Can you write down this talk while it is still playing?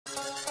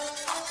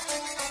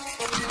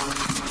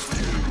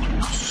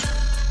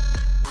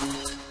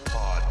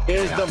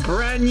is the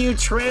brand new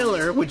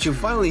trailer, which you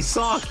finally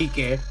saw,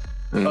 Kike.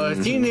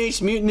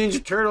 Teenage Mutant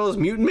Ninja Turtles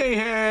Mutant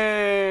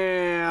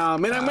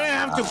Mayhem. And I'm gonna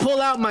have to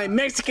pull out my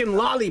Mexican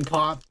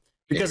lollipop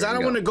because I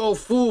don't want to go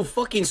full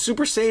fucking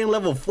Super Saiyan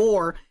level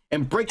 4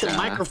 and break the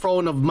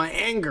microphone of my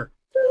anger.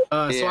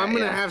 So I'm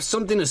gonna have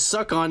something to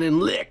suck on and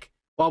lick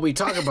while we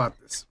talk about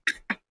this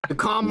to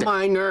calm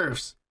my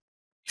nerves.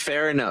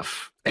 Fair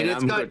enough. And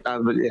it's got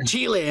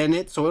Chile in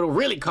it, so it'll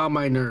really calm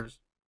my nerves.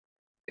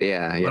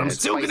 Yeah, yeah. But I'm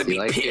still gonna be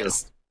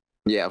pissed.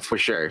 Yeah, for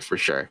sure, for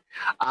sure.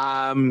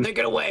 Take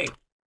it away.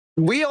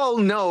 We all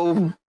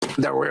know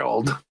the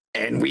world,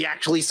 and we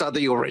actually saw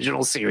the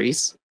original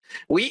series.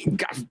 We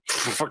got,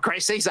 for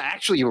Christ's sakes, I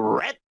actually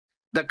read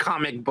the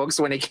comic books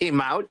when it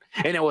came out,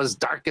 and it was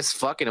dark as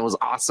fuck, and it was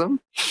awesome.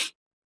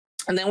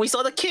 And then we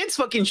saw the kids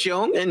fucking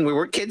show, and we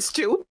were kids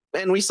too,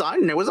 and we saw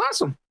it, and it was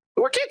awesome.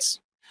 We were kids.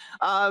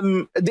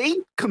 They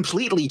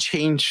completely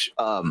changed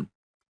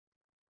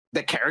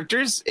the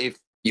characters, if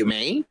you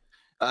may,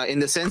 in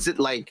the sense that,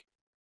 like,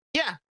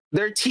 yeah,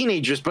 they're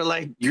teenagers, but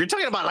like you're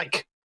talking about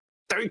like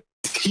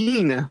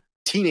 13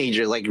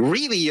 teenagers, like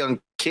really young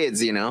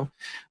kids, you know.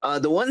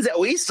 The ones that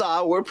we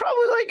saw were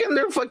probably like in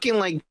their fucking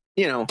like,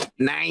 you know,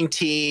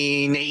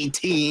 19,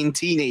 18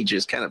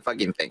 teenagers kind of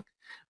fucking thing.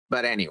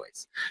 But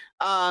anyways,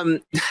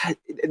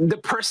 the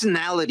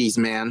personalities,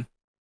 man.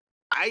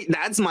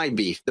 That's my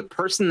beef. The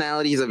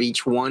personalities of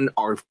each one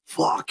are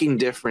fucking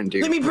different,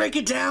 dude. Let me break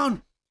it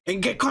down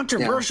and get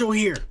controversial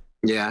here.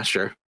 Yeah,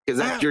 sure. Because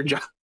that's your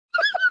job.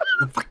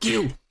 Fuck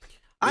you.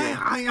 Yeah.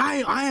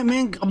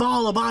 I'm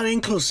all about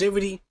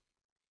inclusivity.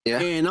 Yeah.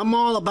 And I'm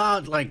all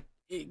about, like,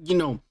 you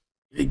know,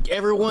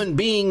 everyone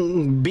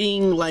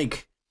being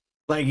like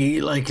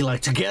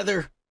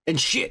together and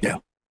shit. Yeah.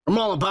 I'm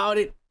all about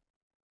it.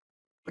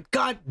 But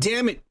god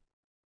damn it.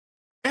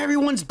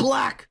 Everyone's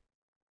black.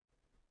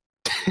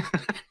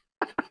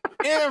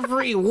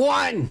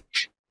 Everyone.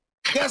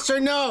 Yes or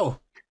no?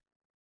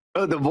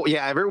 Oh,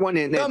 everyone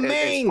in the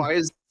main.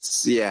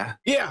 Yeah.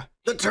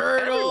 The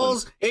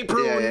Turtles,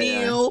 April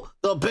O'Neil,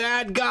 the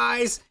bad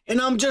guys,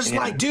 and I'm just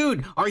like,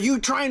 dude, are you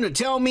trying to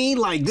tell me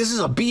like this is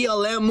a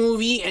BLM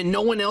movie and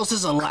no one else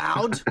is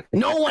allowed?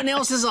 No one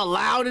else is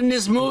allowed in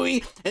this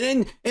movie,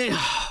 and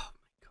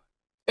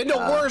the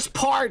worst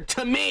part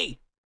to me,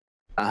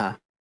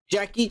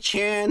 Jackie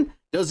Chan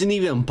doesn't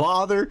even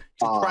bother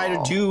to try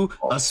to do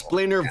a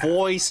Splinter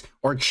voice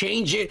or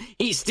change it.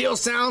 He still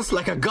sounds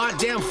like a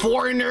goddamn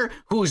foreigner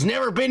who's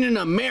never been in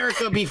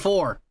America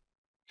before.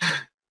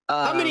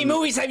 How many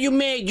movies have you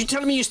made? You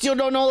telling me you still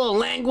don't know the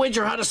language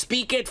or how to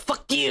speak it?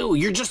 Fuck you.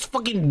 You're just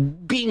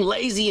fucking being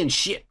lazy and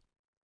shit.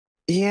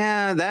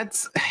 Yeah,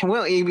 that's,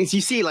 well, you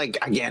see, like,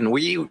 again,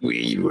 we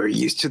were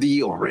used to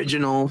the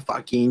original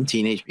fucking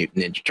Teenage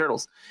Mutant Ninja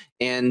Turtles.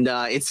 And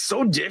it's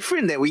so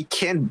different that we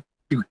can't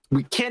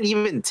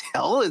even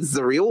tell it's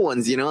the real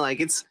ones, you know? Like,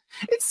 it's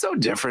so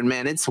different,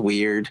 man. It's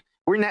weird.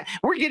 We're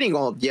getting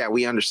old. Yeah,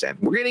 we understand.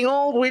 We're getting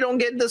old. We don't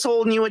get this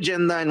whole new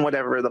agenda and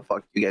whatever the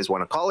fuck you guys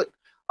want to call it.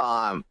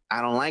 I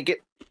don't like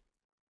it.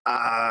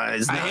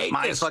 It's not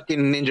my fucking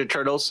Ninja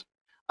Turtles.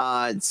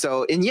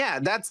 So, and yeah,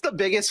 that's the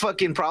biggest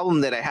fucking problem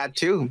that I had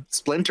too.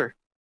 Splinter.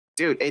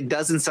 Dude, it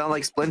doesn't sound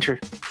like Splinter.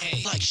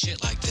 Hey, like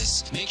shit like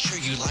this, make sure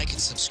you like and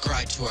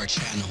subscribe to our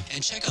channel.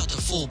 And check out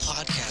the full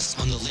podcast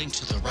on the link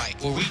to the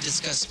right, where we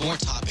discuss more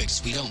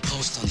topics we don't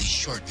post on these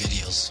short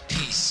videos.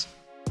 Peace.